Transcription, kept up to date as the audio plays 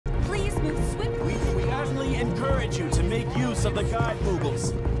encourage you to make use of the guide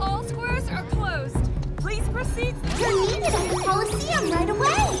moogles. All squares are closed. Please proceed. You're needed at the Coliseum right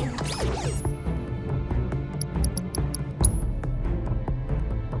away.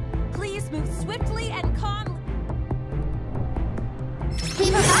 Please move swiftly and calmly.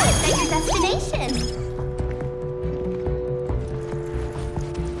 We've arrived at your destination.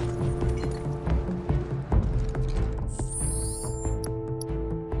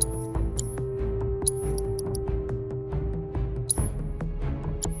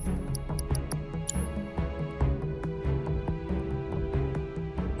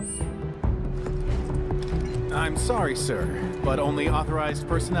 I'm sorry, sir, but only authorized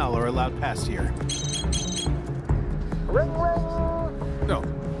personnel are allowed past here. Ring, ring. No,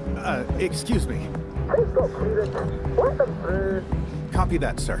 excuse me. Welcome through. Copy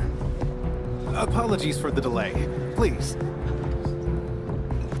that, sir. Apologies for the delay. Please.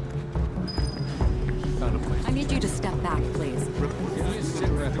 I need you to step back, please. Sit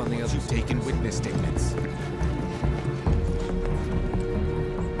rep on the others. Taken witness statements.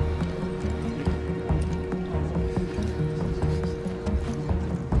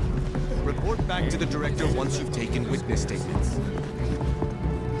 Report back to the director once you've taken witness statements.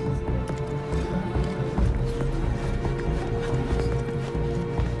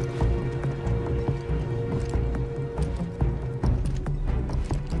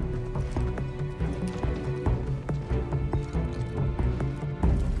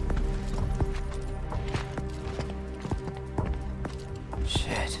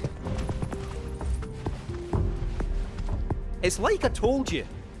 Shit. It's like I told you.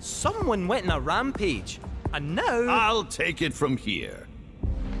 Someone went on a rampage, and now... I'll take it from here.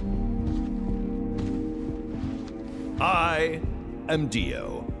 I am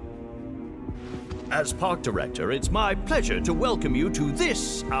Dio. As park director, it's my pleasure to welcome you to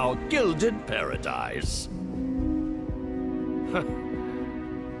this, our gilded paradise.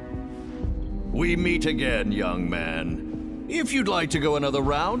 We meet again, young man. If you'd like to go another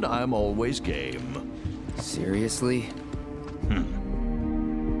round, I'm always game. Seriously?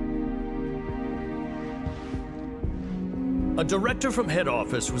 A director from head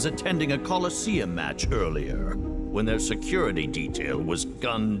office was attending a Coliseum match earlier when their security detail was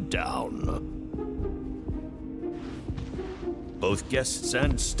gunned down. Both guests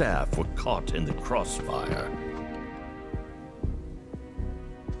and staff were caught in the crossfire.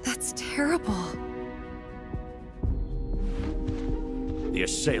 That's terrible. The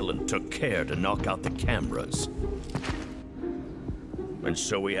assailant took care to knock out the cameras. And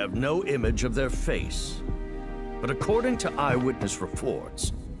so we have no image of their face. But according to eyewitness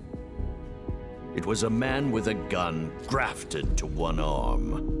reports, it was a man with a gun grafted to one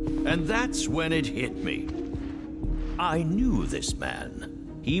arm. And that's when it hit me. I knew this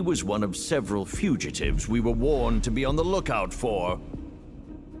man. He was one of several fugitives we were warned to be on the lookout for.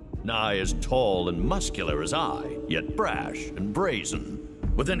 Nigh as tall and muscular as I, yet brash and brazen,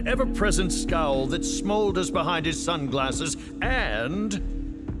 with an ever-present scowl that smolders behind his sunglasses and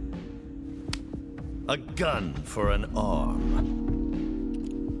a gun for an arm.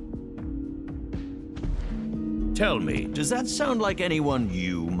 Tell me, does that sound like anyone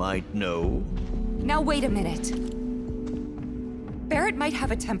you might know? Now wait a minute. Barrett might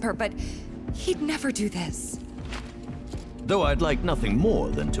have a temper, but he'd never do this. Though I'd like nothing more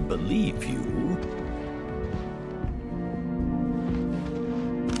than to believe you.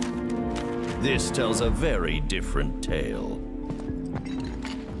 This tells a very different tale.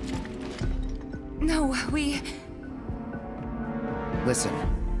 No, we... Listen,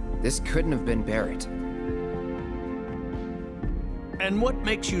 this couldn't have been Barrett. And what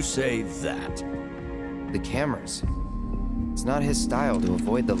makes you say that? The cameras. It's not his style to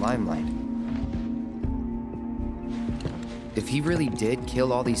avoid the limelight. If he really did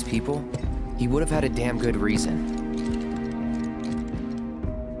kill all these people, he would have had a damn good reason.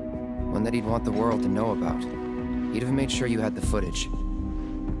 One that he'd want the world to know about. He'd have made sure you had the footage.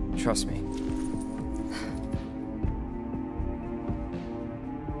 Trust me.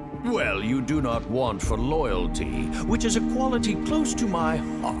 Well, you do not want for loyalty, which is a quality close to my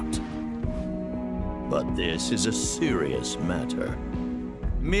heart. But this is a serious matter.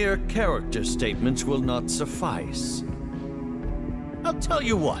 Mere character statements will not suffice. I'll tell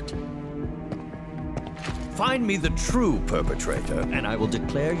you what. Find me the true perpetrator, and I will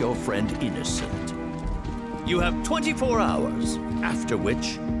declare your friend innocent. You have 24 hours, after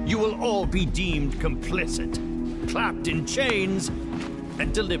which you will all be deemed complicit, clapped in chains,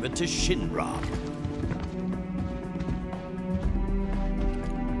 and delivered to Shinra.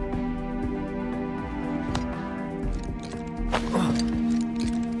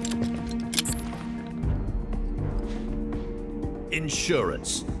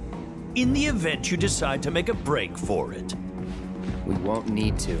 insurance. In the event you decide to make a break for it. We won't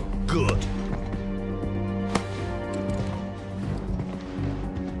need to. Good.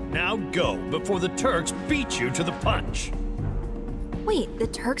 Now go, before the Turks beat you to the punch. Wait, the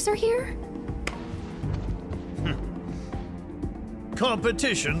Turks are here?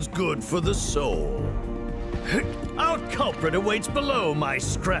 Competition's good for the soul. Our culprit awaits below, my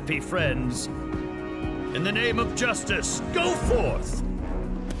scrappy friends. In the name of justice, go forth!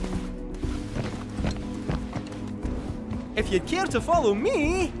 If you'd care to follow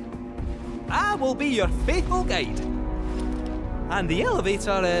me, I will be your faithful guide. And the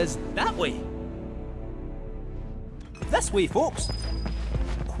elevator is that way. This way, folks.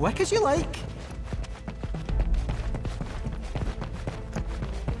 Quick as you like.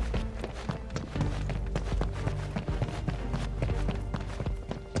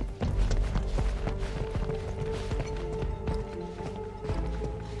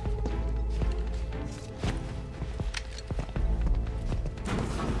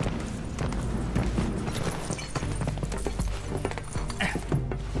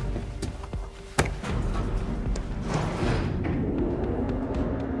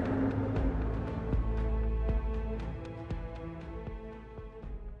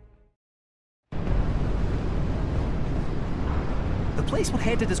 The place we're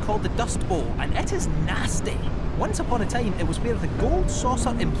headed is called the Dust Bowl, and it is nasty. Once upon a time, it was where the Gold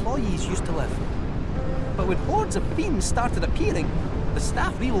Saucer employees used to live. But when hordes of fiends started appearing, the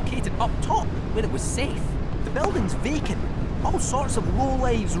staff relocated up top, where it was safe. The building's vacant. All sorts of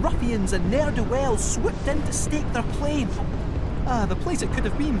lowlives, ruffians, and ne'er-do-wells swooped in to stake their claim. Ah, the place it could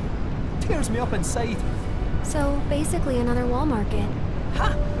have been. Tears me up inside. So, basically another wall market.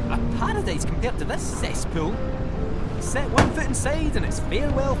 Ha! A paradise compared to this cesspool. Set one foot inside and it's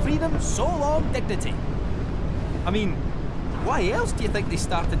farewell freedom, so long dignity. I mean, why else do you think they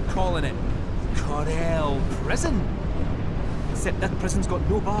started calling it Corel Prison? Except that prison's got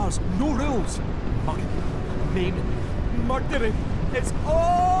no bars, no rules. Mugging, maiming, murdering. It's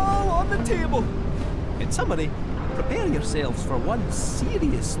all on the table. In summary, prepare yourselves for one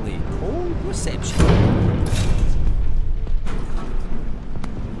seriously cold reception.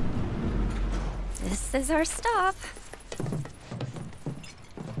 This is our stop.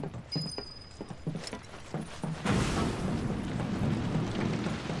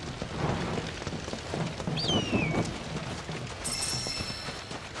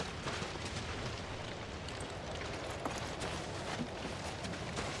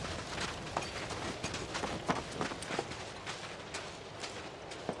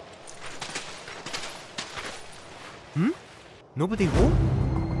 Nobody home?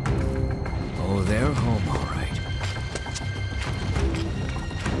 Oh, they're home, all right.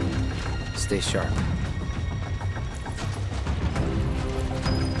 Stay sharp.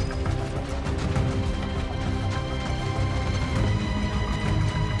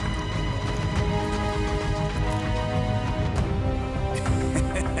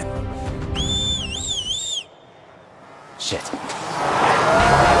 Shit.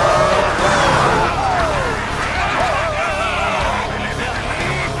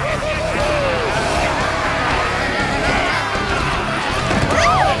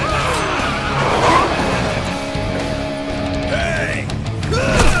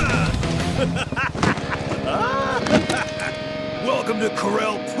 Welcome to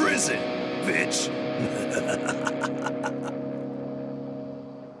Corel Prison, bitch!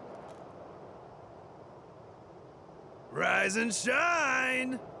 Rise and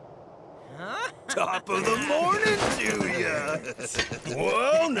shine! Top of the morning to ya!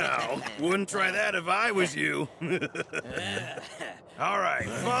 Whoa, now! Wouldn't try that if I was you. All right,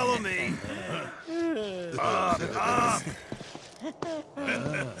 follow me. Up.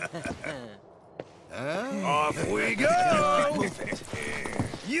 Off we go!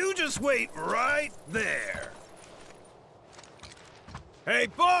 You just wait right there. Hey,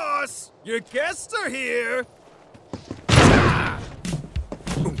 boss! Your guests are here!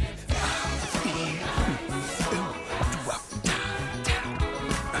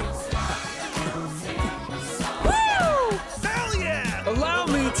 Allow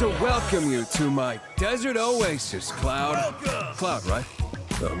me to welcome you to my desert oasis, Cloud. Welcome! Cloud, right?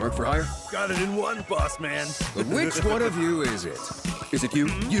 Work for hire? Got it in one, boss man. But which one of you is it? Is it you,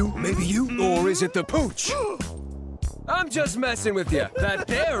 maybe you, or is it the pooch? I'm just messing with you. That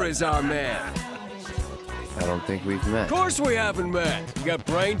there is our man. I don't think we've met. Of course we haven't met. You got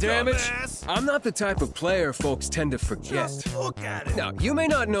brain damage? Dumbass. I'm not the type of player folks tend to forget. Just look at it. Now, you may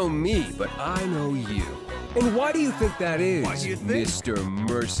not know me, but I know you. And why do you think that is, Why do you think? Mr.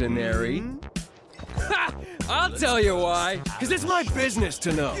 Mercenary? Ha! I'll tell you why. Because it's my business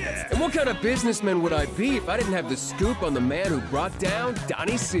to know. And what kind of businessman would I be if I didn't have the scoop on the man who brought down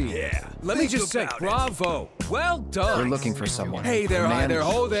Donnie C? Yeah. Let me just say, bravo. Well done. We're looking for someone. Hey there, hi Man- there,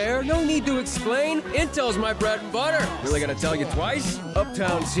 ho there. No need to explain. Intel's my bread and butter. Really gonna tell you twice?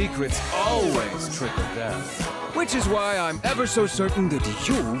 Uptown secrets always trickle down. Which is why I'm ever so certain that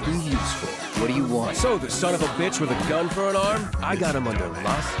you'll be useful. What do you want? So, the son of a bitch with a gun for an arm, I got him under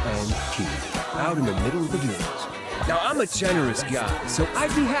lock and key, out in the middle of the dunes. Now, I'm a generous guy, so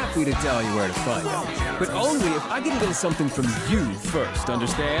I'd be happy to tell you where to find him. But only if I get a little something from you first,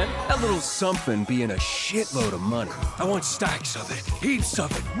 understand? A little something being a shitload of money. I want stacks of it, heaps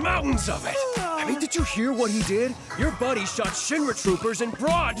of it, mountains of it. I mean, did you hear what he did? Your buddy shot Shinra troopers in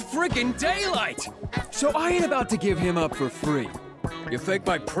broad friggin' daylight! So I ain't about to give him up for free. You think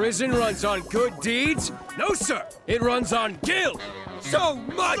my prison runs on good deeds? No, sir! It runs on guilt! So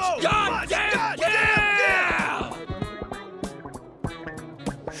much goddamn guilt!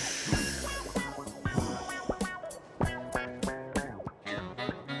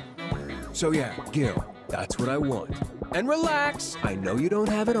 So yeah, Gil, that's what I want. And relax, I know you don't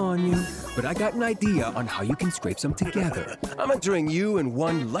have it on you, but I got an idea on how you can scrape some together. I'm entering you and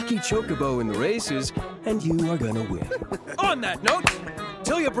one lucky chocobo in the races, and you are gonna win. On that note,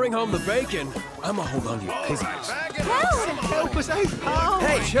 till you bring home the bacon, I'ma hold on to your piggies. Help us out, pal!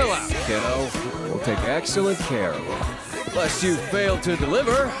 Hey, chill out, kiddo. We'll take excellent care of them. Unless you fail to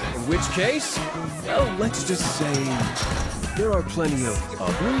deliver, in which case, well, let's just say there are plenty of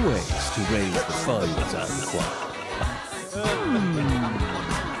other ways to raise the funds on the clock.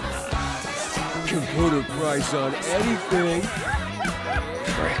 Can put a price on anything.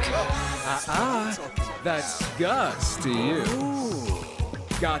 That's Gus to you.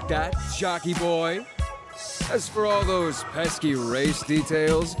 Got that, jockey boy? As for all those pesky race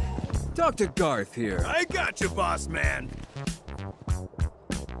details, talk to Garth here. I got you, boss man.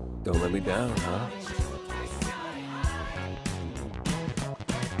 Don't let me down, huh?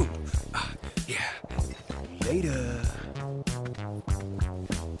 Yeah. Later.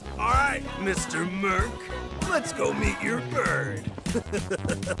 All right, Mr. Merc. Let's go meet your bird.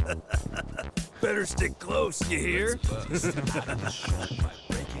 Better stick close, you hear? Locked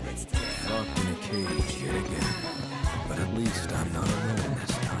in a cage yet again. But at least I'm not alone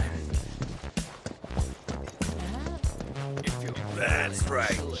this time. That's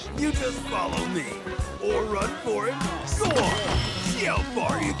right. You just follow me. Or run for it. Go on. See how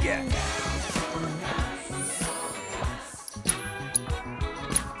far you get.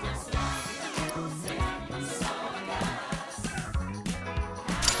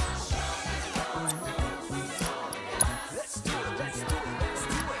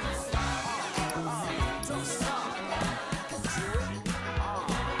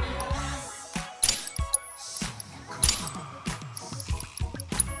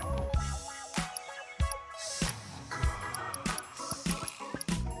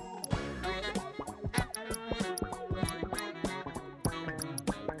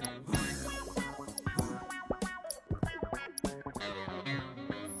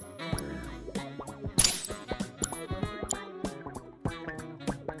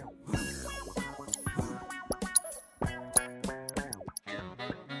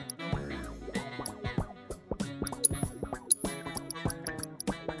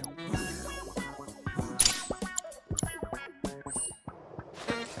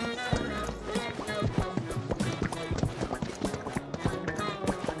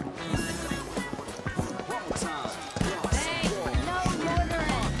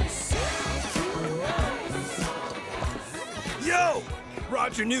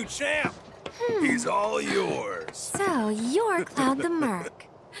 Brought your new champ. He's all yours. So, you're Cloud the Merc.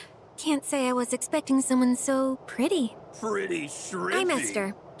 Can't say I was expecting someone so pretty. Pretty shrimpy. I'm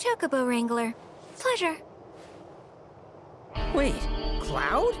Esther, Chocobo Wrangler. Pleasure. Wait,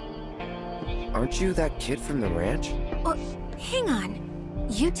 Cloud? Aren't you that kid from the ranch? Oh, hang on.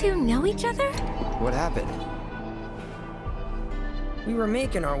 You two know each other? What happened? We were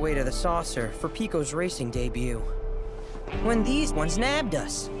making our way to the saucer for Pico's racing debut, when these ones nabbed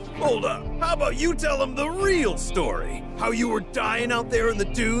us. Hold up. How about you tell them the real story? How you were dying out there in the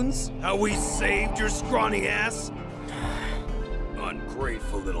dunes? How we saved your scrawny ass?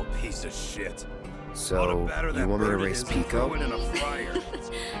 Ungrateful little piece of shit. So, you want me to race Pico? In a fryer.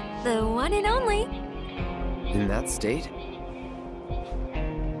 The one and only. In that state?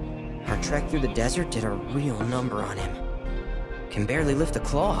 Our trek through the desert did a real number on him. Can barely lift a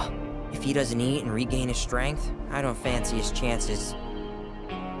claw. If he doesn't eat and regain his strength, I don't fancy his chances.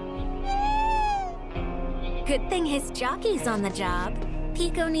 Good thing his jockey's on the job.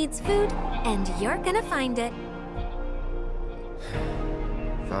 Hiko needs food, and you're gonna find it.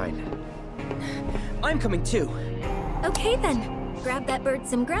 Fine. I'm coming too. Okay then. Grab that bird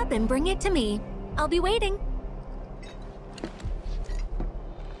some grub and bring it to me. I'll be waiting.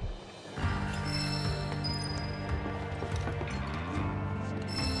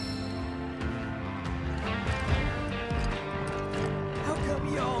 How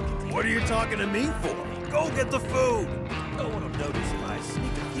come y'all... What are you talking to me for? Go get the food! No one will notice if I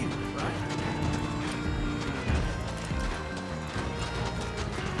sneak a few, right?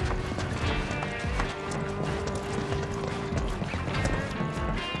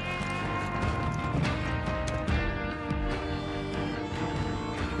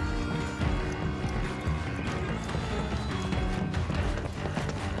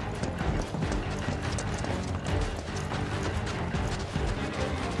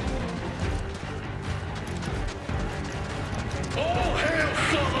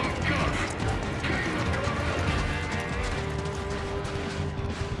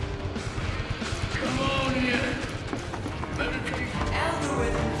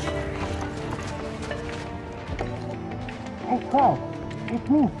 Hey, Cloud, it's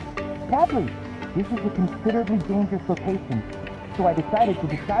me, Bradley. This is a considerably dangerous location, so I decided to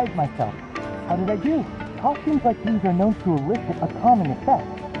disguise myself. How did I do? Costumes like these are known to elicit a calming effect,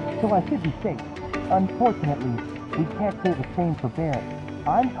 so I should be safe. Unfortunately, we can't say the same for Barrett.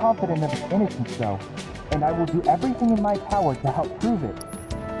 I'm confident of his innocence, though, and I will do everything in my power to help prove it.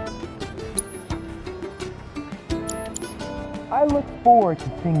 I look forward to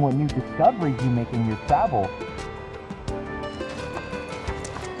seeing what new discoveries you make in your travels.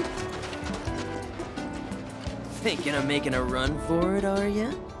 Thinking of making a run for it, are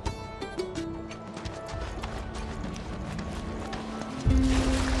ya?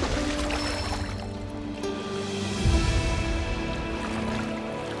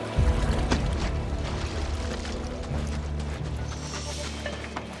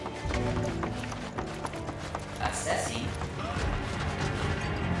 Assessing.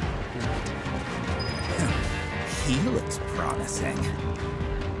 He looks promising.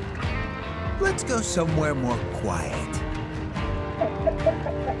 Let's go somewhere more quiet.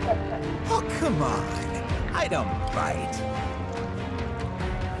 Oh, come on. I don't bite.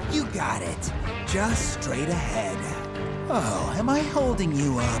 You got it. Just straight ahead. Oh, am I holding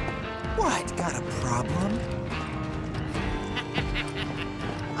you up? What, got a problem?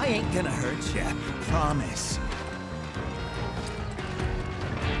 I ain't gonna hurt ya, promise.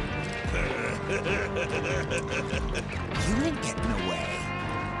 You ain't getting away.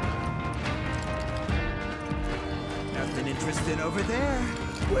 Nothing interesting over there.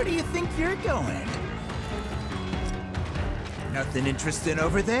 Where do you think you're going? Nothing interesting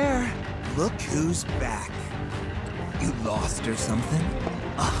over there. Look who's back. You lost or something?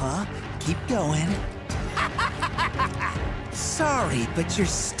 Uh-huh. Keep going. Sorry, but you're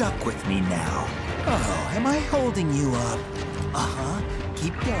stuck with me now. Oh, am I holding you up? Uh-huh.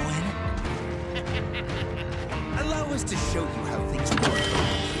 Keep going. Allow us to show you how things work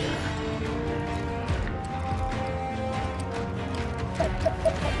around here.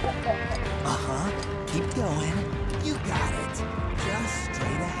 Uh-huh. Keep going. You got it. Just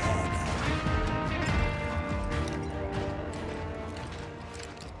straight ahead.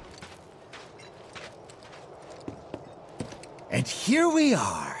 And here we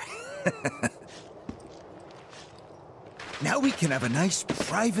are. Now we can have a nice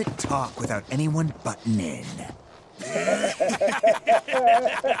private talk without anyone butting in.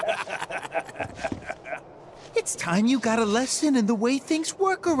 It's time you got a lesson in the way things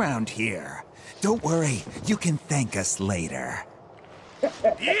work around here. Don't worry, you can thank us later.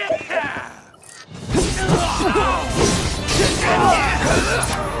 Yeah!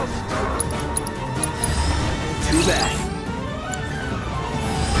 Too bad.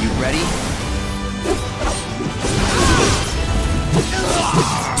 You ready?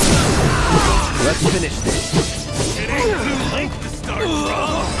 Let's finish this. It ain't too late to start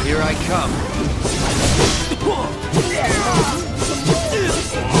from. Here I come.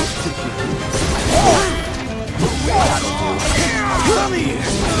 Come here.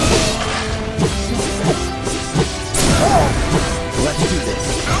 Let's do this.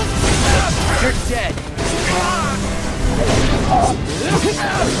 You're dead.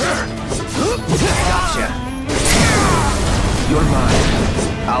 Gotcha. You're mine.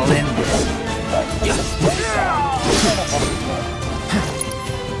 I'll end this.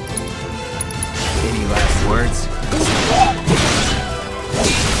 Any last words?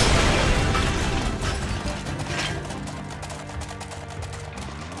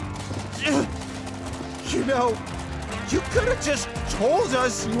 You know, you could have just told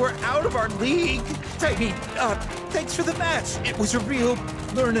us you were out of our league. I mean, thanks for the match. It was a real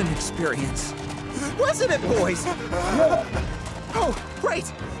learning experience. Wasn't it, boys? Oh,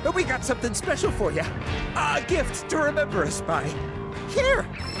 great. We got something special for you. A gift to remember us by. Here.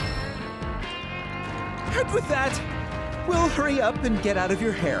 And with that, we'll hurry up and get out of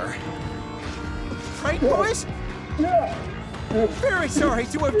your hair. Right, boys? Yeah. Very sorry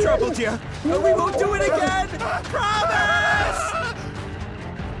to have troubled you, but we won't do it again! Promise!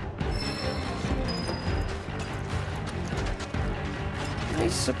 I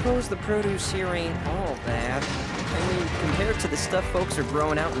suppose the produce here ain't all bad. I mean, compared to the stuff folks are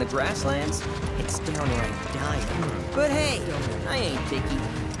growing out in the grasslands, it's downright dire. But hey, I ain't picky.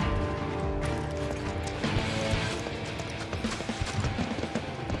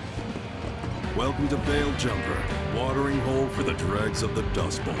 Welcome to Vale Jumper, watering hole for the dregs of the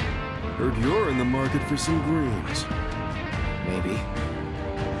Dust Bowl. Heard you're in the market for some greens. Maybe.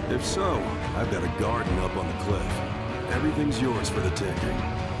 If so, I've got a garden up on the cliff. Everything's yours for the taking.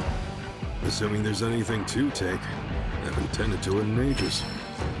 Assuming there's anything to take. Haven't tended to it in ages.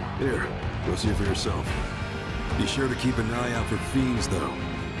 Here, go see for yourself. Be sure to keep an eye out for fiends, though.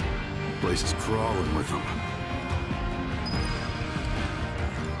 Place is crawling with them.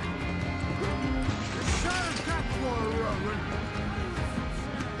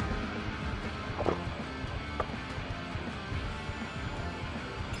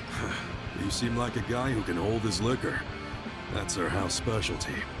 You seem like a guy who can hold his liquor. That's our house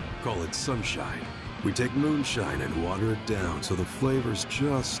specialty. Call it sunshine. We take moonshine and water it down so the flavor's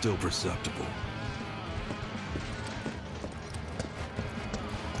just still perceptible.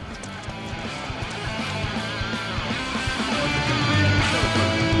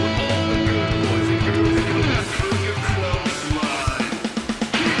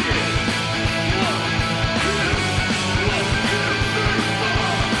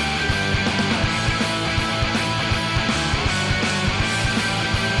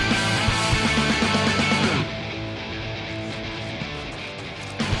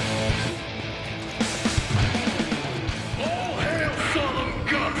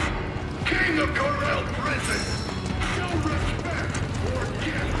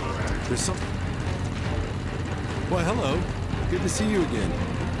 Well, hello. Good to see you again.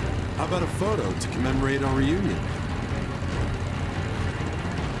 How about a photo to commemorate our reunion?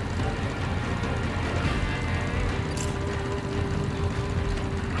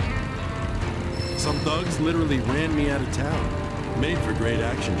 Some thugs literally ran me out of town. Made for great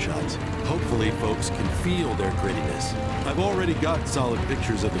action shots. Hopefully folks can feel their grittiness. I've already got solid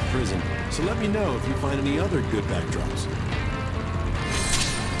pictures of the prison, so let me know if you find any other good backdrops.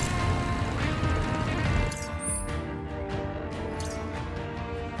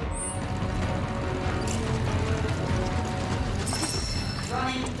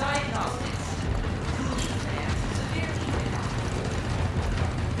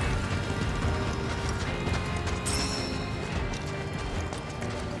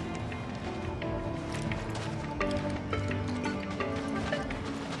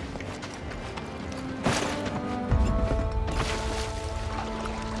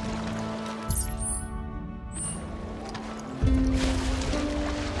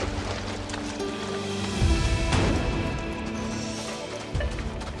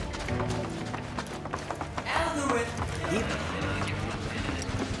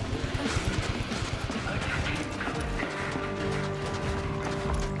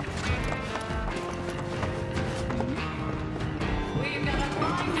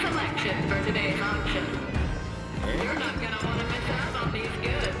 For today's auction. You're not gonna want to miss out on these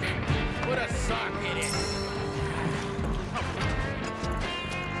goods. Put a sock in it.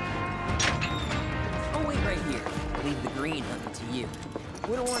 I'll wait right here. Leave the green hunting to you.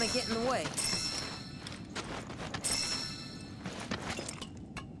 We don't want to get in the way.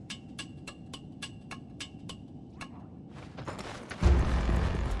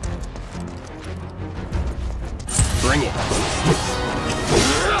 Bring it.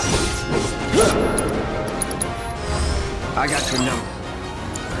 I got your number.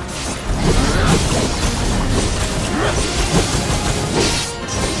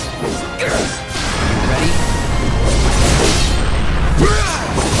 Ready?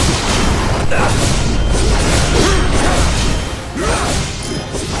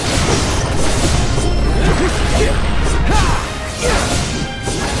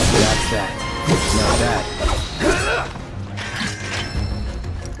 That's that. Not that.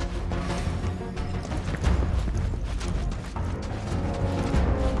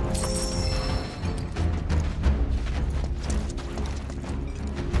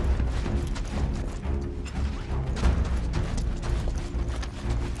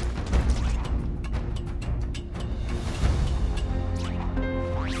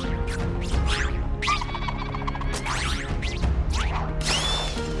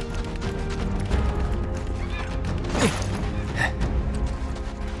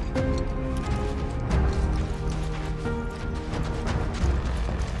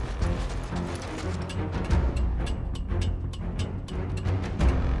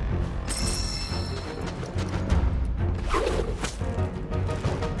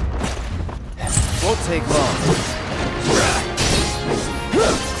 won't take long.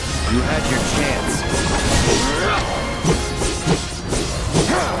 You had your chance.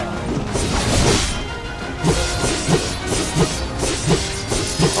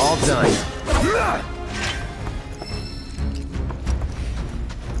 All done.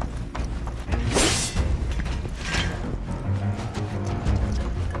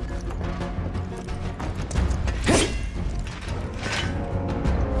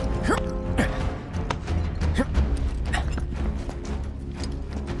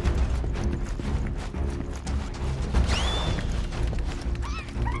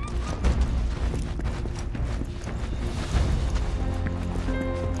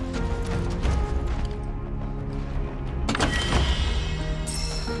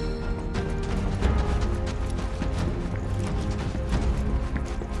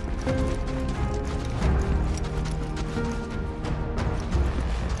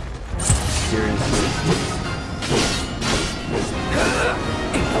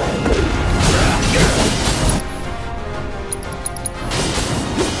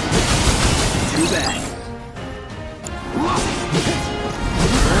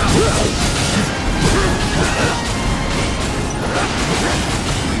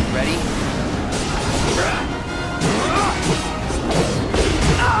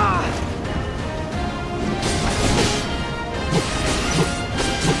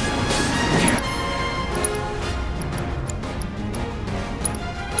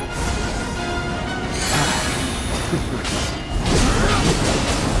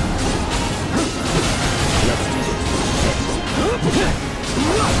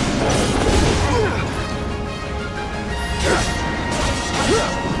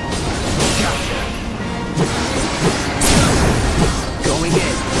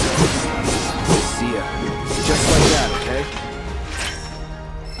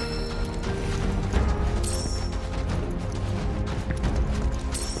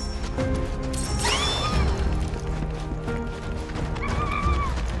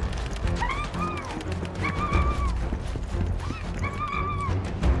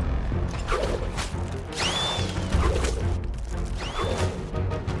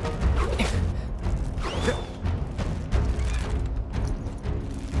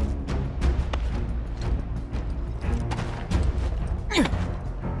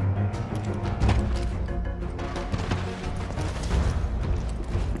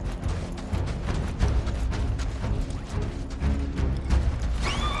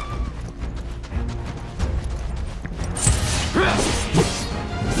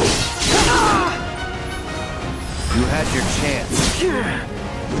 You had your chance.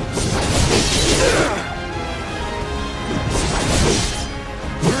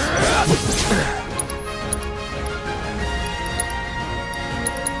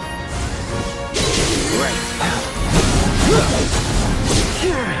 Right.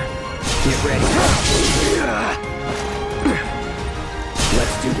 Get ready.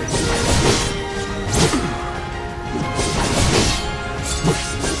 Let's do this.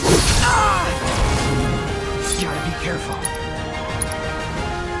 Gotta be careful.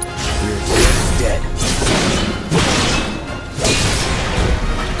 You're just dead.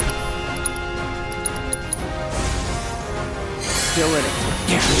 Still in it.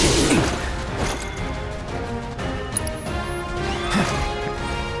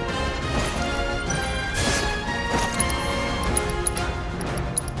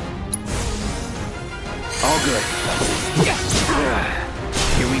 All good.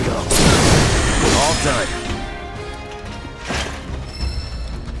 Here we go. All done.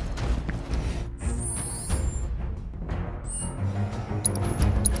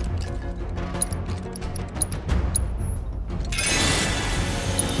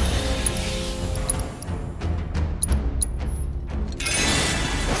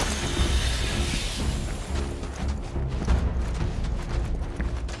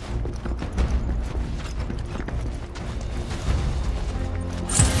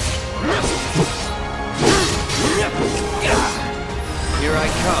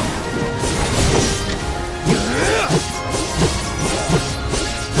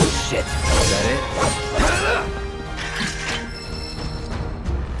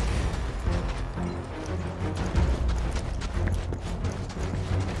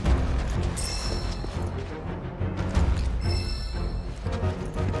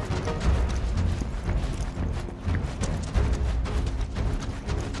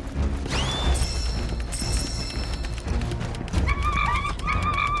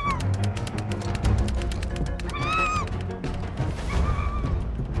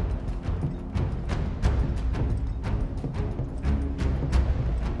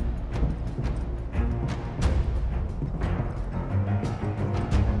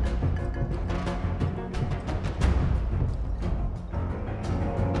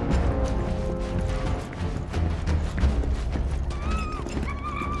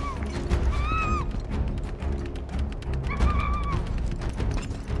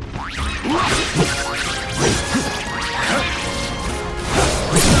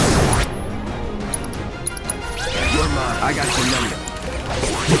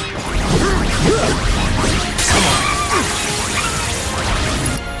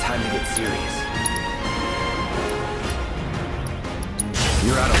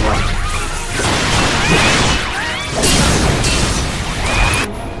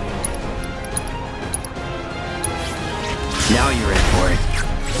 you're in for it.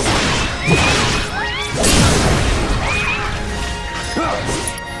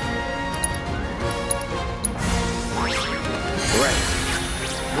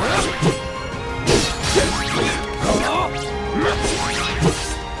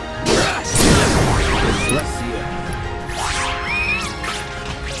 Let's see it.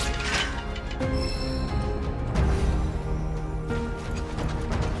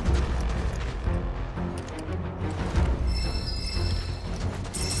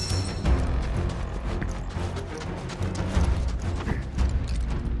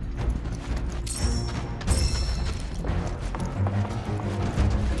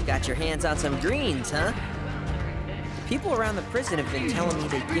 Got your hands on some greens, huh? People around the prison have been telling me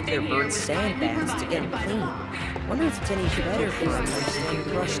they give their birds sand baths to get them clean. Wonder if it's any better for them than sand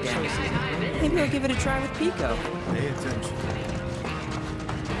brush down. Maybe I'll give it a try with Pico. Pay attention.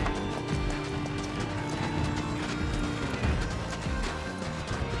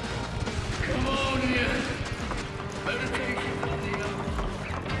 Come on in.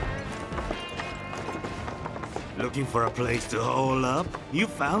 Looking for a place to hole up? You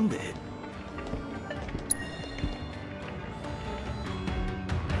found it.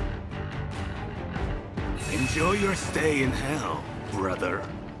 Enjoy your stay in hell, brother.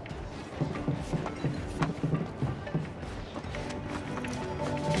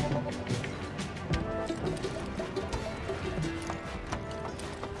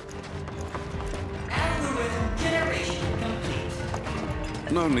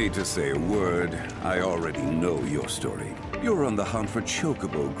 No need to say a word. I already know your story. You're on the hunt for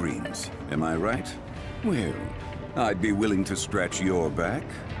chocobo greens, am I right? Well, I'd be willing to scratch your back,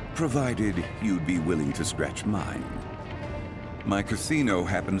 provided you'd be willing to scratch mine. My casino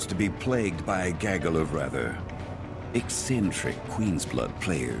happens to be plagued by a gaggle of rather eccentric Queensblood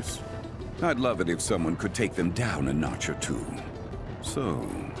players. I'd love it if someone could take them down a notch or two. So,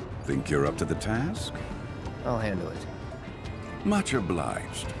 think you're up to the task? I'll handle it. Much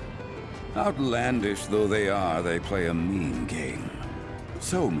obliged. Outlandish though they are, they play a mean game.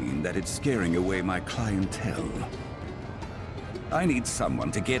 So mean that it's scaring away my clientele. I need someone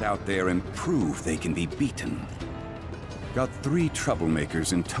to get out there and prove they can be beaten. Got 3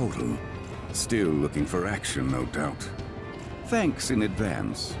 troublemakers in total. Still looking for action, no doubt. Thanks in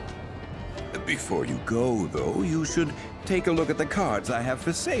advance. Before you go, though, you should take a look at the cards I have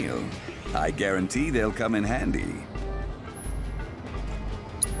for sale. I guarantee they'll come in handy.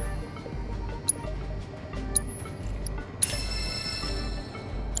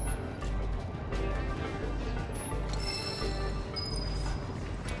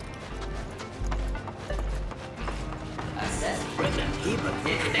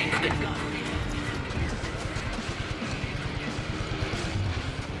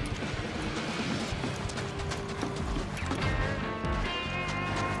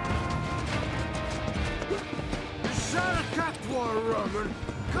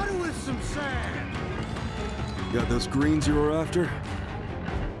 Got those greens you were after?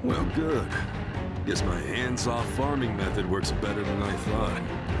 Well, good. Guess my hands-off farming method works better than I thought.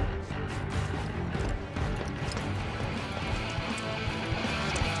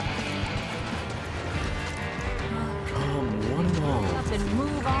 Come, one more. Up and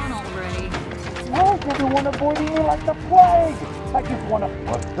move on already. Why is everyone avoiding me like the plague? I just want to...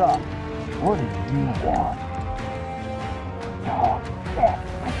 What's up? What do you want? Oh, shit!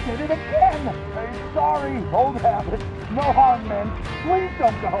 I did it again! I'm sorry, old habit. No harm, men. Please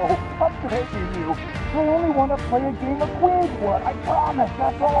don't go. I'm begging you. I only want to play a game of Queensblood. I promise,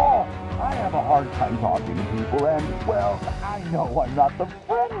 that's all. I have a hard time talking to people, and, well, I know I'm not the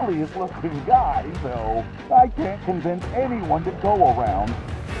friendliest looking guy, so I can't convince anyone to go around.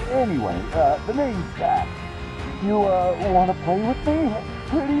 Anyway, the name's Jack. You, want to play with me?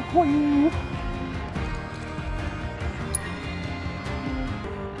 Pretty please?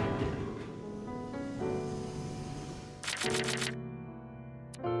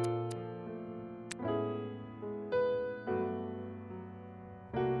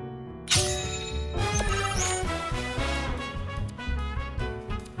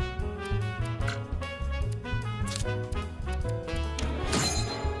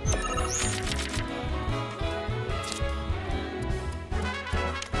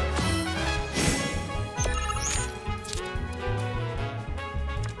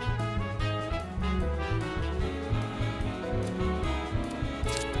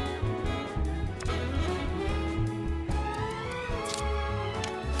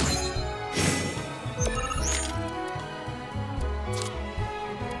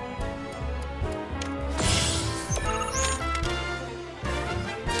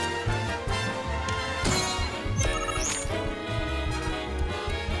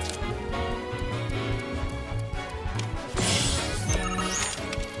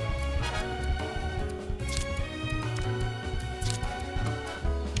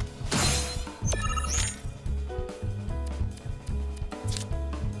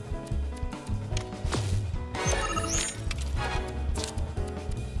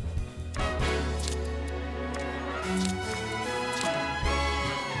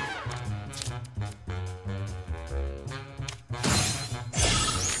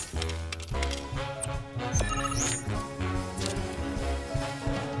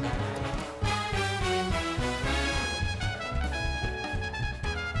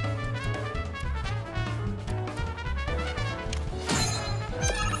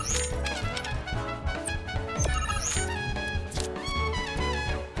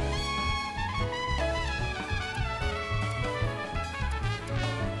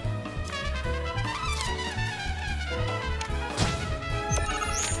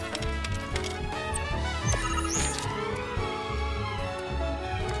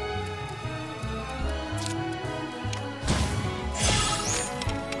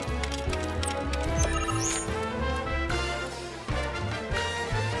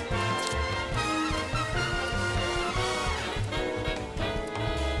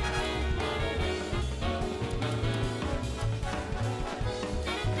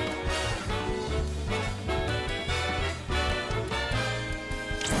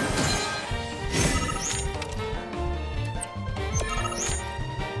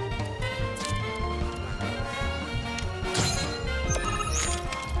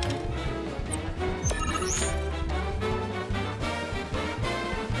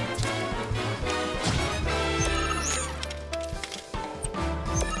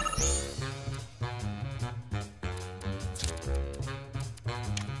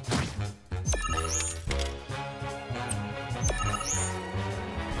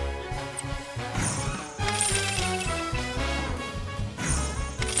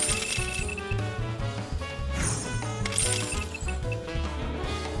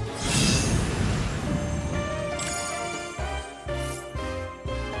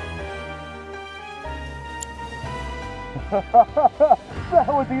 That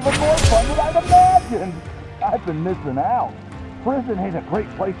was even more fun than I'd imagined. I've been missing out. Prison ain't a great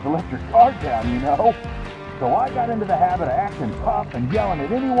place to let your guard down, you know. So I got into the habit of acting tough and yelling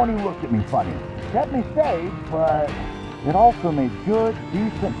at anyone who looked at me funny. Kept me safe, but it also made good,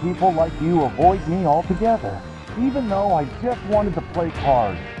 decent people like you avoid me altogether. Even though I just wanted to play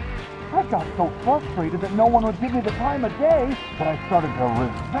cards. I got so frustrated that no one would give me the time of day that I started to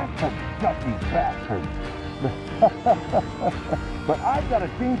resent the gutsy bastards. But I've got to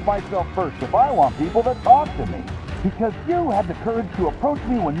change myself first if I want people to talk to me. Because you had the courage to approach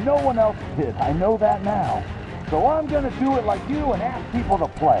me when no one else did. I know that now. So I'm going to do it like you and ask people to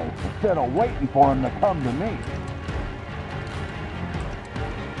play, instead of waiting for them to come to me.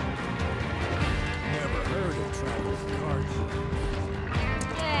 Never heard of traveling cards.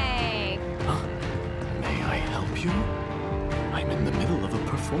 Hey! May I help you? I'm in the middle of a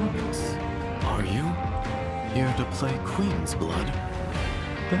performance. Are you? Here to play Queen's Blood?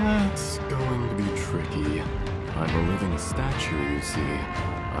 That's going to be tricky. I'm a living statue, you see.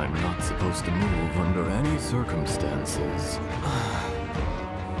 I'm not supposed to move under any circumstances.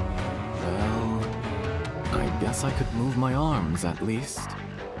 Well, I guess I could move my arms at least.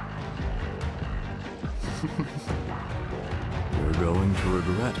 You're going to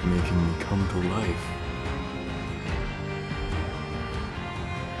regret making me come to life.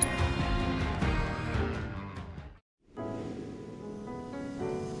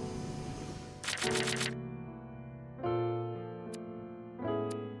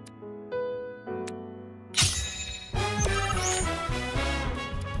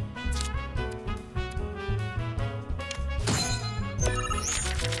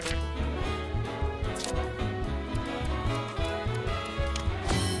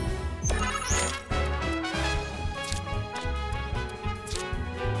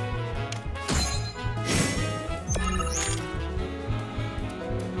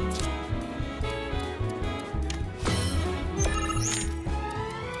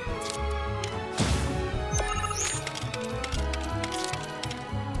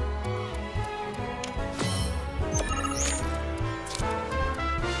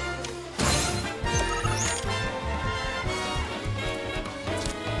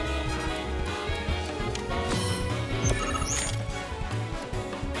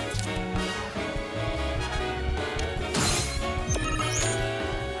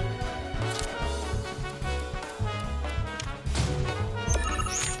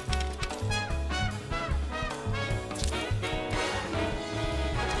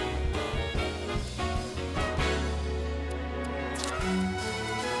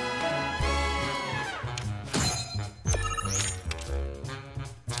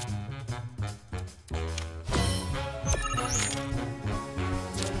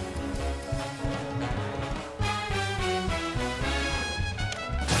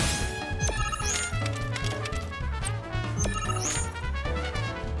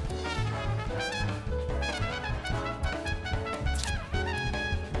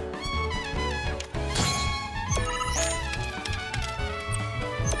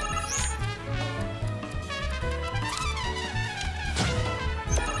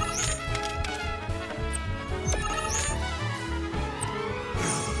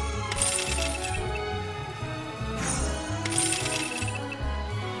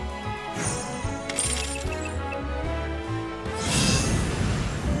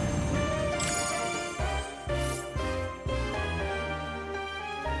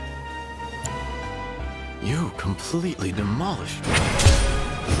 You completely demolished me.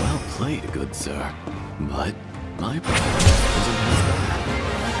 Well played, good sir. But my performance wasn't as bad.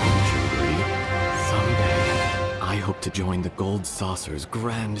 Wouldn't you agree? Someday, I hope to join the Gold Saucer's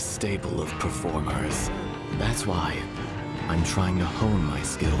grand stable of performers. That's why I'm trying to hone my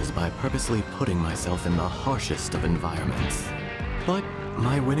skills by purposely putting myself in the harshest of environments. But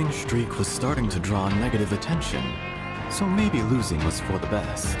my winning streak was starting to draw negative attention, so maybe losing was for the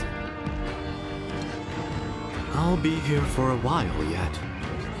best. I'll be here for a while yet.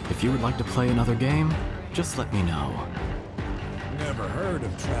 If you would like to play another game, just let me know. Never heard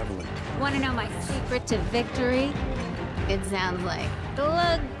of traveling. Want to know my secret to victory? It sounds like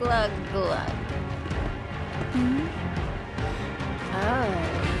glug, glug, glug. Hmm? Oh,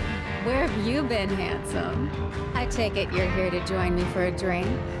 where have you been, handsome? I take it you're here to join me for a drink?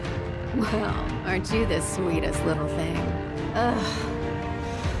 Well, aren't you the sweetest little thing?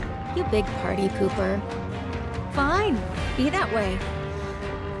 Ugh. You big party pooper. Fine, be that way.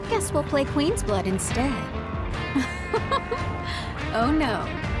 Guess we'll play Queen's Blood instead. Oh no,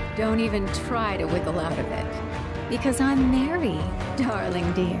 don't even try to wiggle out of it. Because I'm married, darling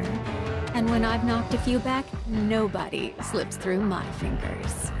dear. And when I've knocked a few back, nobody slips through my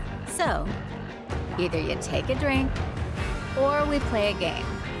fingers. So, either you take a drink, or we play a game.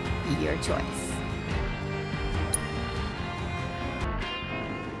 Your choice.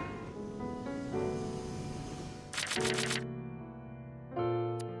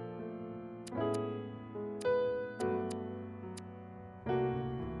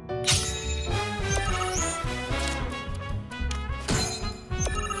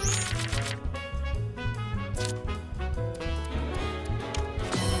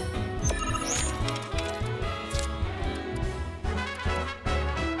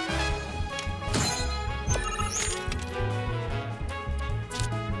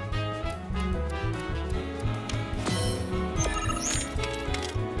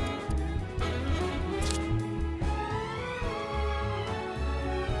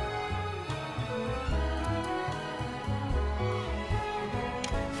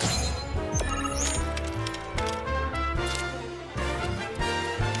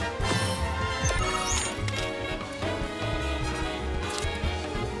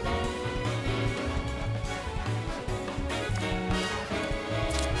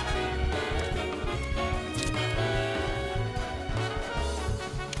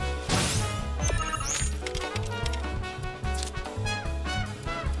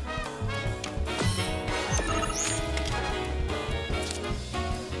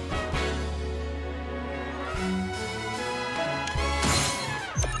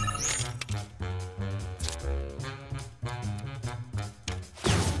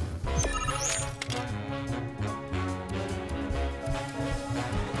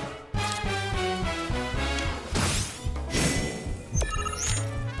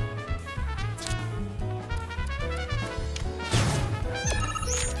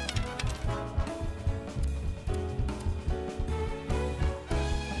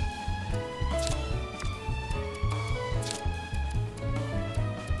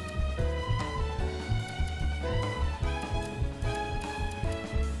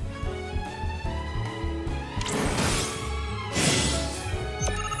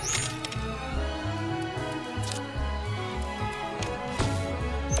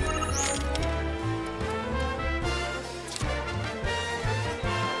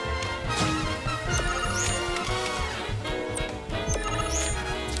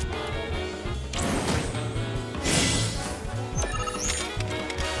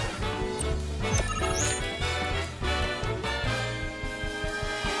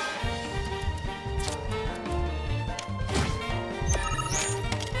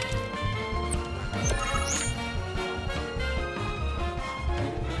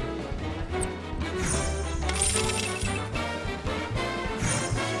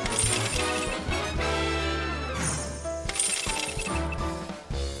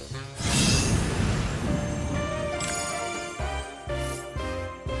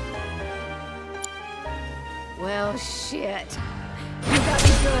 Well, shit. You got me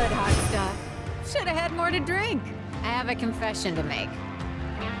good, hot stuff. Should have had more to drink. I have a confession to make.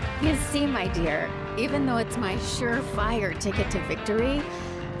 You see, my dear, even though it's my surefire ticket to victory,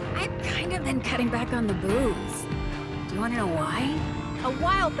 I've kind of been cutting back on the booze. Do you want to know why? A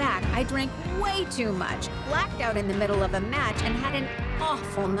while back, I drank way too much, blacked out in the middle of a match, and had an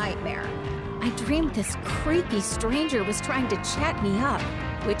awful nightmare. I dreamed this creepy stranger was trying to chat me up,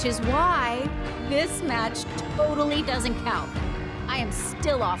 which is why this match totally doesn't count. I am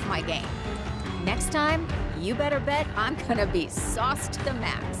still off my game. Next time, you better bet I'm gonna be sauced to the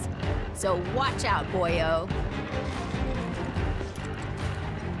max. So watch out, boyo.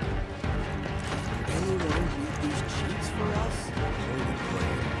 Anyone read these cheats for us?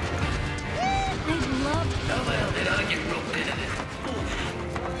 I love... How well did I get roped into this?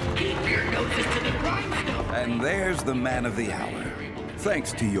 Keep your noses to the grindstone. And there's the man of the hour.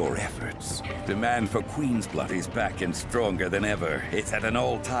 Thanks to your efforts, demand for Queen's Blood is back and stronger than ever. It's at an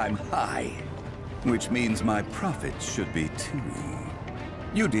all-time high, which means my profits should be too.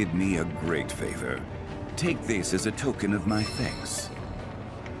 You did me a great favor. Take this as a token of my thanks.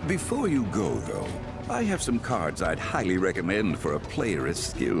 Before you go, though, I have some cards I'd highly recommend for a player as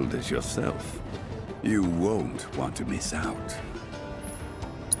skilled as yourself. You won't want to miss out.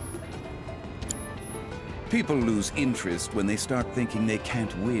 People lose interest when they start thinking they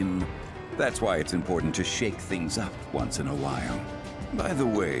can't win. That's why it's important to shake things up once in a while. By the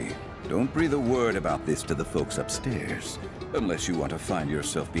way, don't breathe a word about this to the folks upstairs, unless you want to find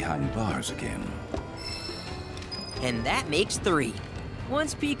yourself behind bars again. And that makes 3.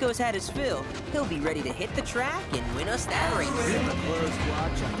 Once Pico's had his fill, he'll be ready to hit the track and win us that race.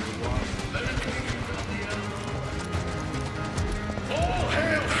 All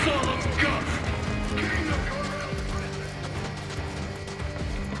hail, son of God!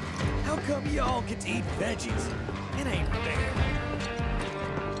 to eat veggies. It ain't fair.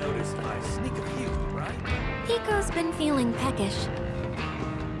 Noticed I sneak a few, right? Pico's been feeling peckish.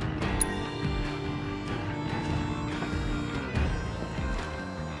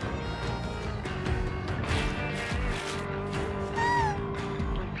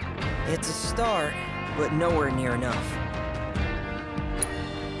 It's a start, but nowhere near enough.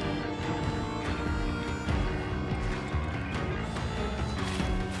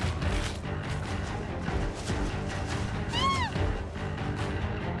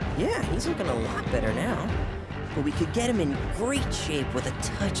 Yeah, he's looking a lot better now. But we could get him in great shape with a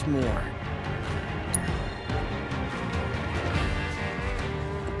touch more.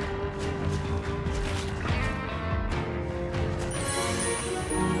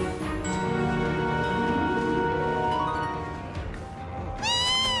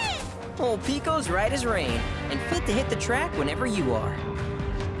 Old Pico's right as rain, and fit to hit the track whenever you are.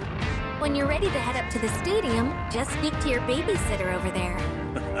 When you're ready to head up to the stadium, just speak to your babysitter over there.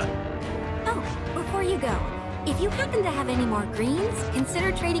 Oh, before you go, if you happen to have any more greens,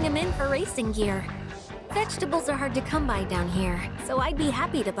 consider trading them in for racing gear. Vegetables are hard to come by down here, so I'd be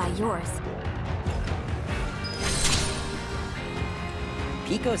happy to buy yours.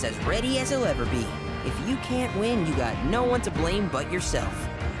 Pico's as ready as he'll ever be. If you can't win, you got no one to blame but yourself.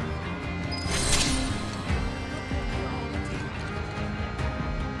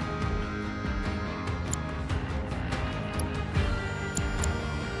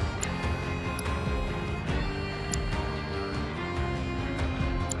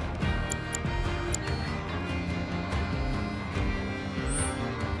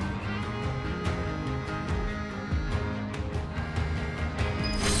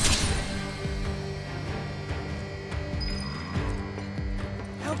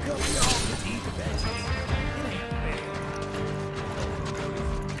 How come we all get to eat veggies? It ain't fair.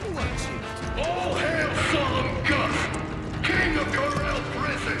 Lunch it. All hail Solemn Gus, King of Corel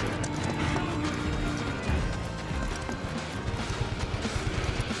Prison!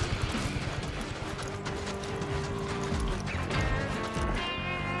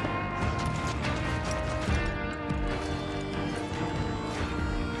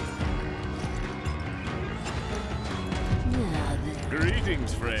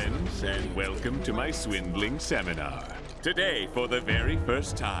 Greetings, friends, and welcome to my swindling seminar. Today, for the very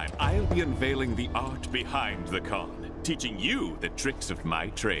first time, I'll be unveiling the art behind the con, teaching you the tricks of my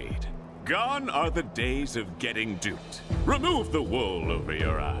trade. Gone are the days of getting duped. Remove the wool over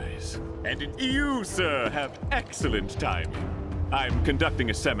your eyes. And you, sir, have excellent timing. I'm conducting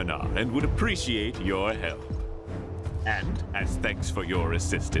a seminar and would appreciate your help. And, as thanks for your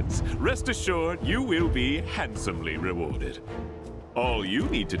assistance, rest assured you will be handsomely rewarded. All you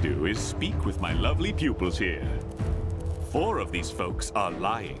need to do is speak with my lovely pupils here. 4 of these folks are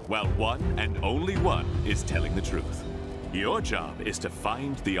lying, while one and only one is telling the truth. Your job is to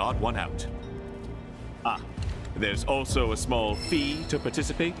find the odd one out. Ah, there's also a small fee to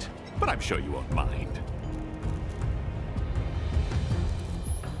participate, but I'm sure you won't mind.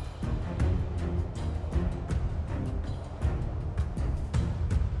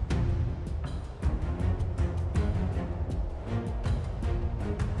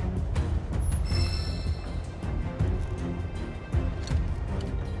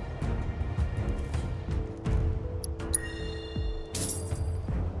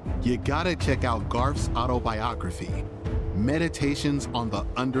 You gotta check out Garf's autobiography, Meditations on the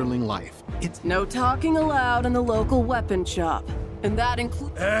Underling Life. It's no talking allowed in the local weapon shop. And that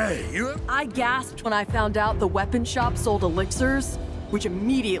includes— Hey, you— I gasped when I found out the weapon shop sold elixirs, which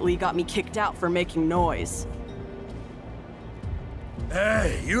immediately got me kicked out for making noise.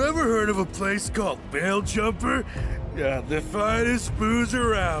 Hey, you ever heard of a place called Bale Jumper? Got the finest booze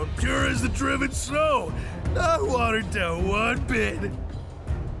around, pure as the driven snow. Not watered down one bit.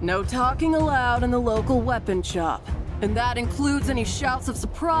 No talking allowed in the local weapon shop. And that includes any shouts of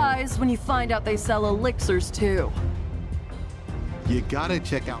surprise when you find out they sell elixirs too. You gotta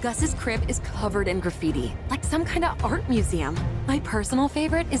check out— Gus's crib is covered in graffiti, like some kind of art museum. My personal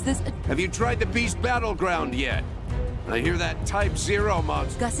favorite is this— Have you tried the Beast Battleground yet? I hear that Type 0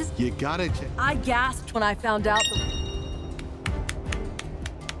 monster— Gus's— You gotta check— I gasped when I found out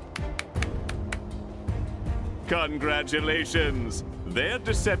Congratulations! Their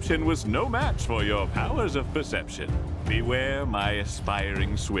deception was no match for your powers of perception. Beware, my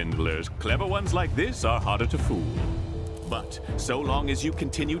aspiring swindlers. Clever ones like this are harder to fool. But so long as you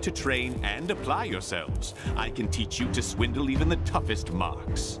continue to train and apply yourselves, I can teach you to swindle even the toughest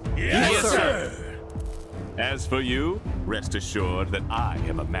marks. Yes, sir! As for you, rest assured that I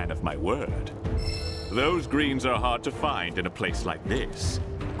am a man of my word. Those greens are hard to find in a place like this.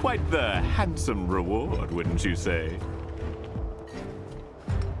 Quite the handsome reward, wouldn't you say?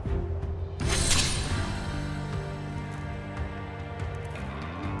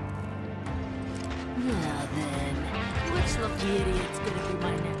 Now then, which lucky idiot's gonna be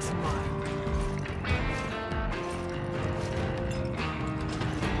my next mark?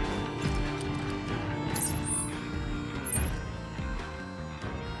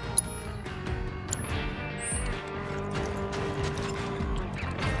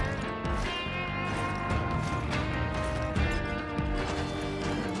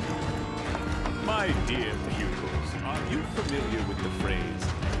 My dear pupils, are you familiar with the phrase,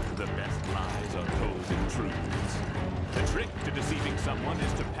 the best lies are told in truths? The trick to deceiving someone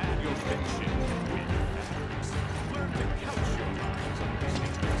is to pad your fiction with facts. Learn to couch your lies on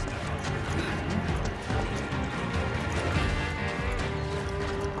distinct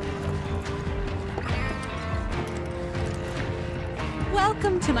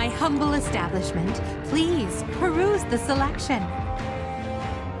Welcome to my humble establishment. Please peruse the selection.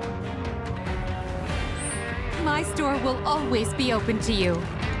 My store will always be open to you.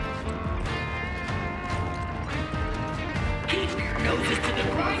 Keep your noses to the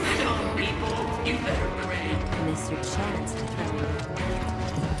grindstone, people. You better pray. Miss your chance to throw it.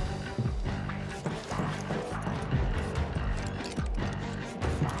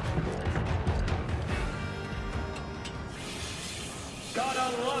 Got a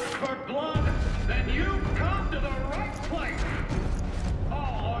lust for blood? Then you've come to the right place.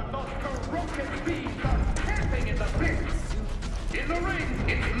 All our most ferocious beasts are camping in the pits. In the ring,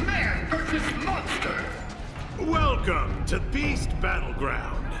 it's man versus monster. Welcome to Beast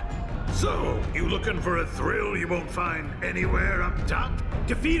Battleground. So, you looking for a thrill you won't find anywhere up top?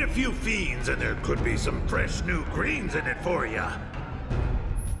 Defeat a few fiends and there could be some fresh new greens in it for ya.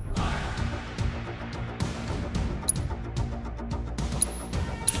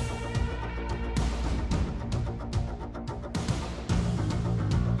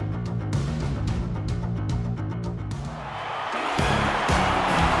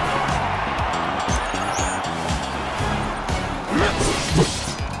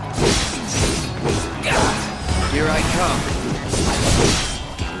 Here I come.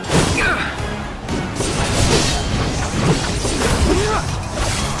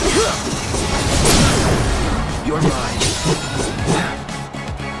 You're mine.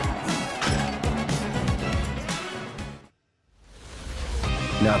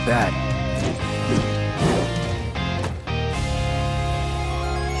 Not bad.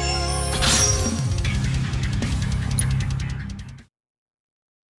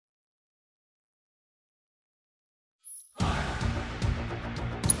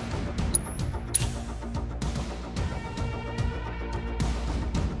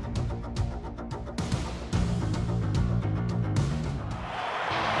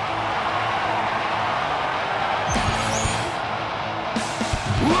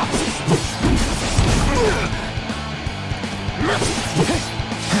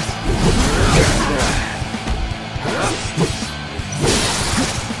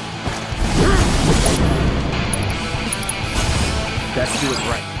 Let's do it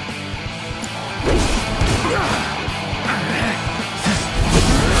right.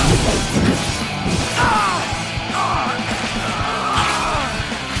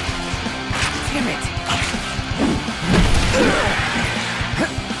 Damn it!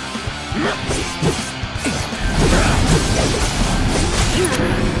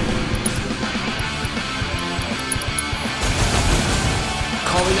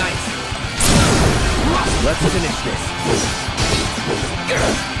 Calling ice. Let's finish this.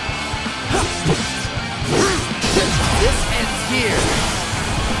 This ends here.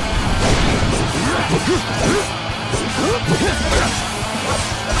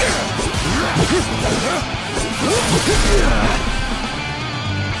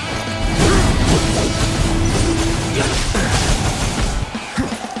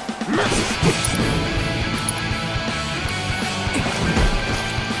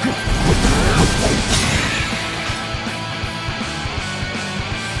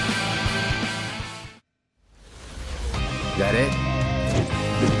 That it?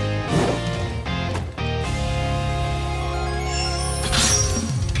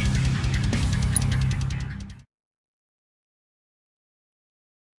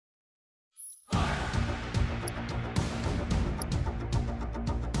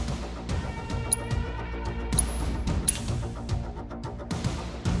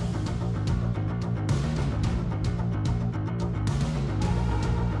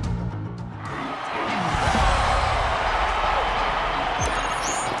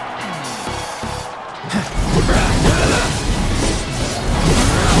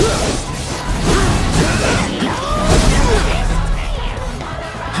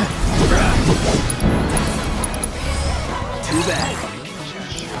 Too bad.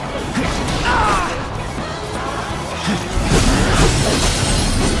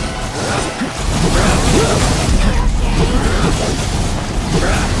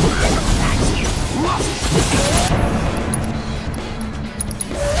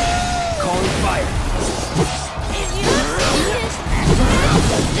 Calling fire.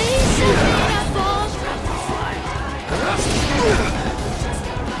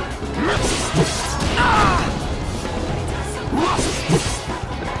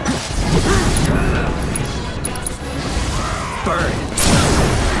 Burn.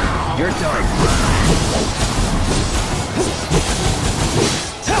 You're done.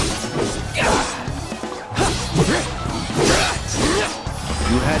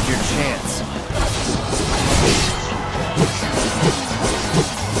 You had your chance.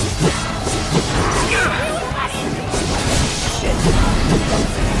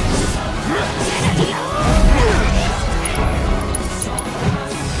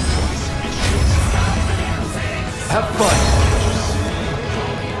 Have fun.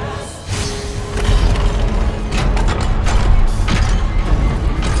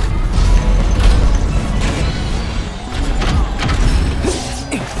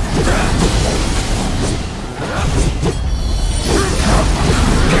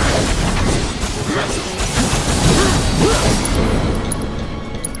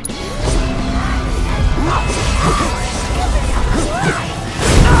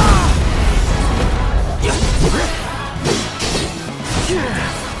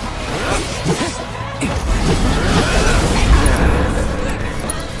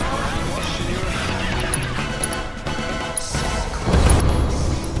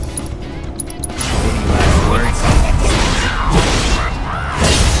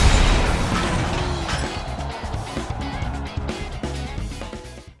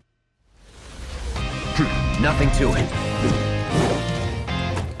 Nothing to it.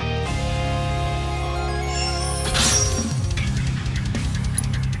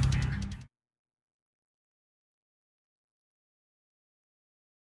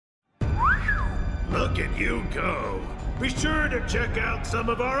 Look at you go. Be sure to check out some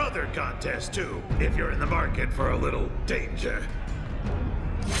of our other contests too, if you're in the market for a little danger.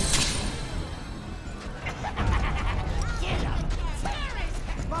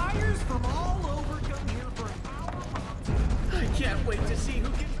 Buyers from all over come here for an hour. I can't wait to see who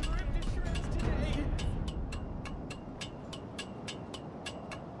gets ripped to shreds today.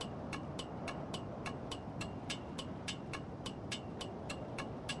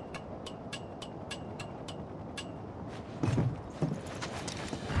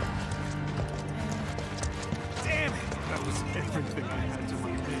 Damn it! That was everything I had to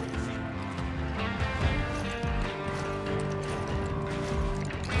wait.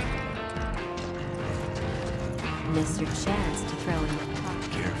 Missed your chance to throw in the pot.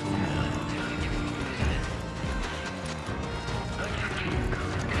 Careful now.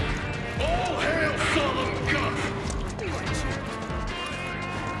 All hail son of God!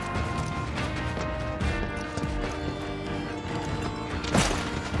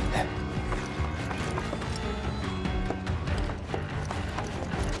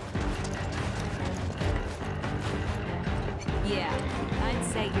 Yeah, I'd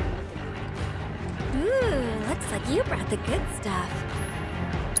say you're looking great. Ooh, looks like you brought the good stuff.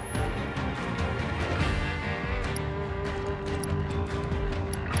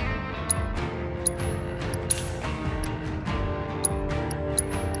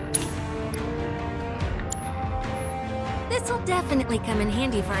 This'll definitely come in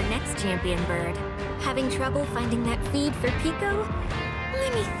handy for our next champion bird. Having trouble finding that feed for Pico?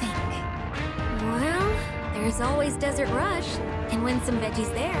 Let me think. Well, there's always Desert Rush. Can win some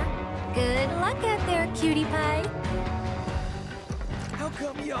veggies there. Good luck out there, cutie pie. How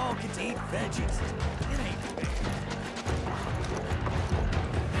come y'all get to eat veggies? It ain't fair.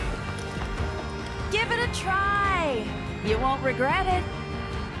 Give it a try. You won't regret it.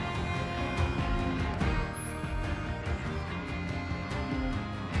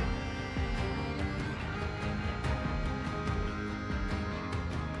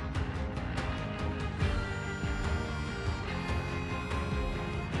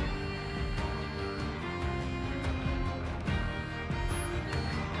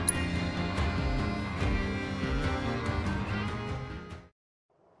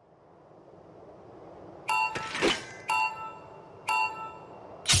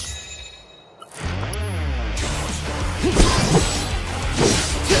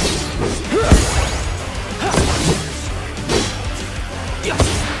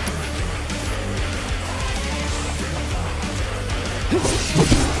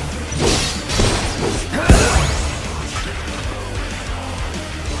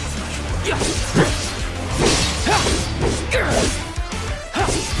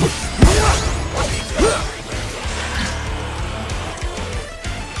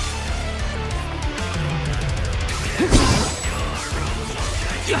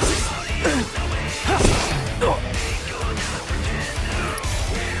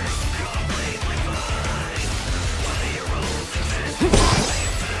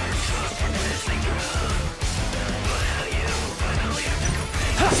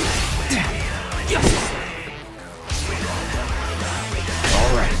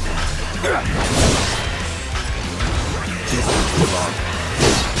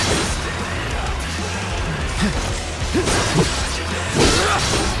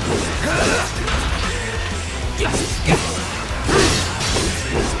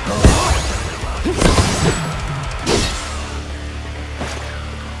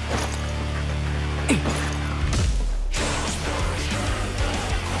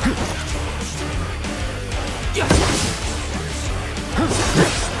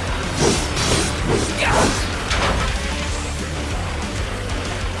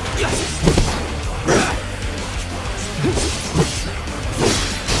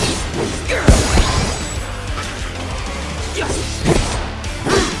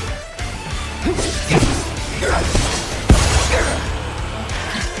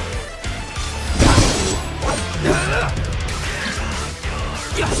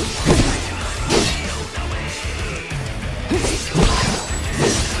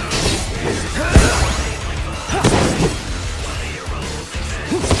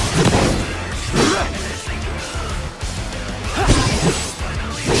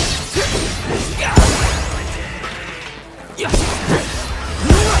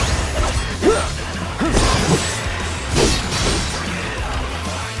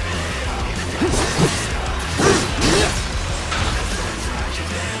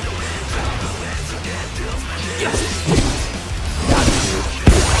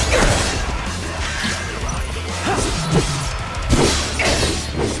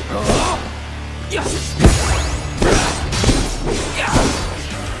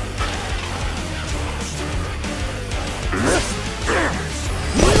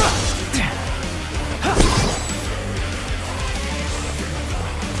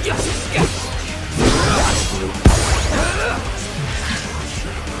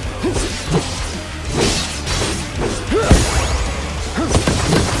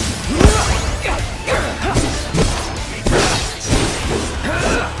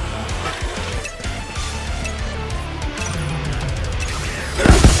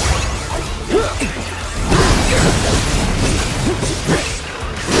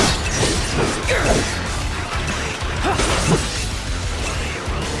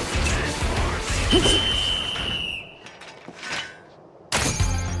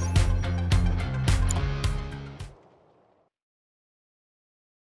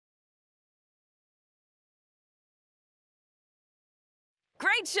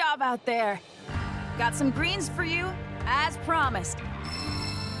 Great job out there! Got some greens for you, as promised.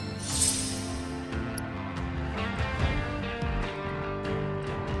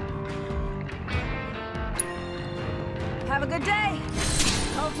 Have a good day!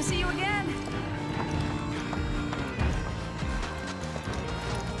 Hope to see you again!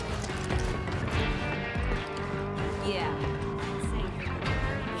 Yeah.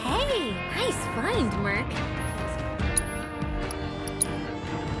 Hey, nice find, Merc.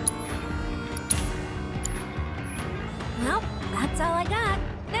 Well, that's all I got.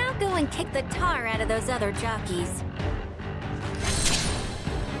 Now go and kick the tar out of those other jockeys.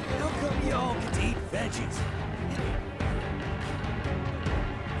 How come y'all get to eat veggies?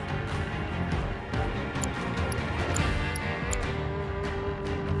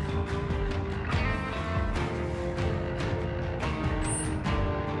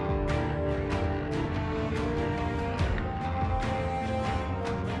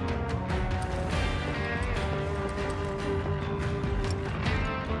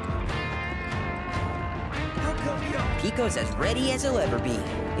 Pico's as ready as he'll ever be.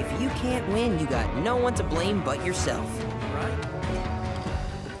 If you can't win, you got no one to blame but yourself. Right?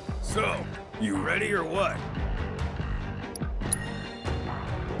 So, you ready or what?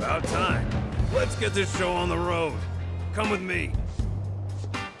 About time. Let's get this show on the road. Come with me.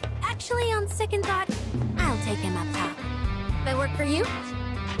 Actually, on second thought, I'll take him up top. That work for you?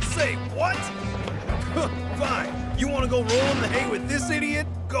 Say what? Fine. You want to go roll in the hay with this idiot?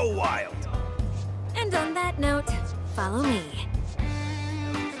 Go wild. And on that note, follow me.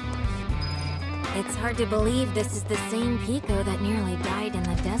 It's hard to believe this is the same Pico that nearly died in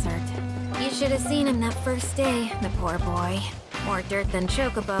the desert. You should have seen him that first day, the poor boy. More dirt than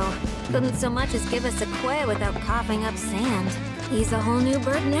Chocobo. Couldn't so much as give us a quay without coughing up sand. He's a whole new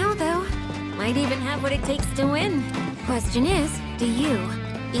bird now, though. Might even have what it takes to win. Question is, do you?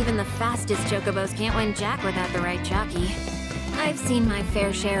 Even the fastest Chocobos can't win Jack without the right jockey. I've seen my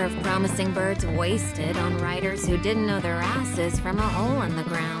fair share of promising birds wasted on riders who didn't know their asses from a hole in the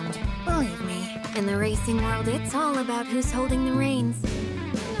ground. Believe me, in the racing world, it's all about who's holding the reins.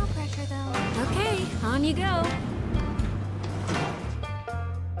 No pressure, though. Okay, on you go.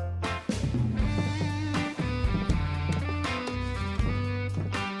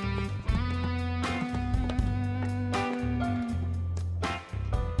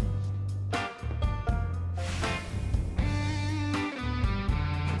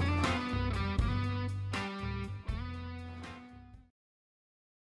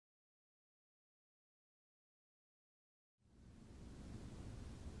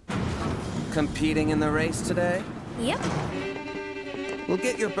 Competing in the race today? Yep. We'll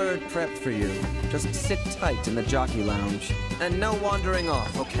get your bird prepped for you. Just sit tight in the jockey lounge. And no wandering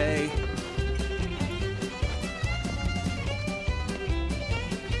off, okay?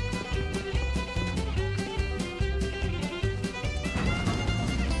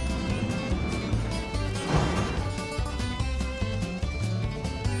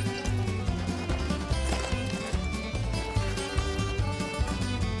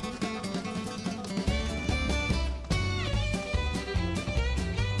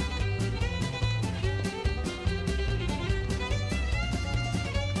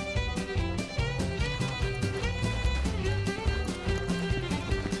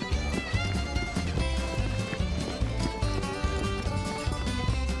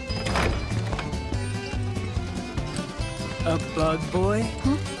 A bug boy?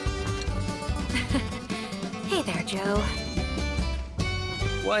 Huh? Hey there, Joe.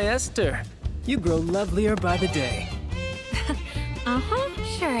 Why, Esther, you grow lovelier by the day. Uh-huh,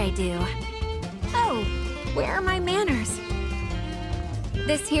 sure I do. Oh, where are my manners?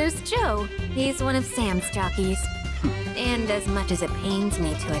 This here's Joe. He's one of Sam's jockeys. And as much as it pains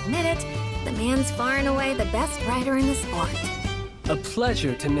me to admit it, the man's far and away the best rider in the sport. A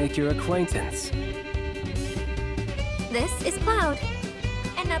pleasure to make your acquaintance. This is Cloud,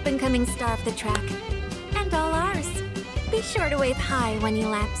 an up-and-coming star of the track, and all ours. Be sure to wave hi when he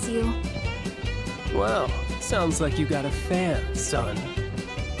laps you. Well, sounds like you got a fan, son.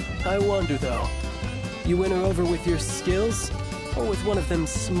 I wonder, though, you win her over with your skills, or with one of them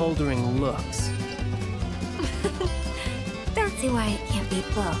smoldering looks? Don't see why it can't be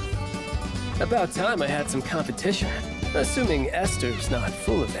both. About time I had some competition, assuming Esther's not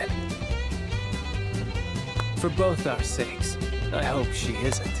full of it. For both our sakes, I hope she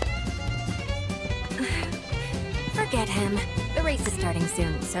isn't. Forget him. The race is starting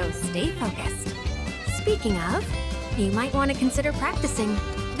soon, so stay focused. Speaking of, you might want to consider practicing.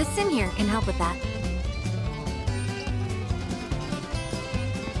 The sim here can help with that.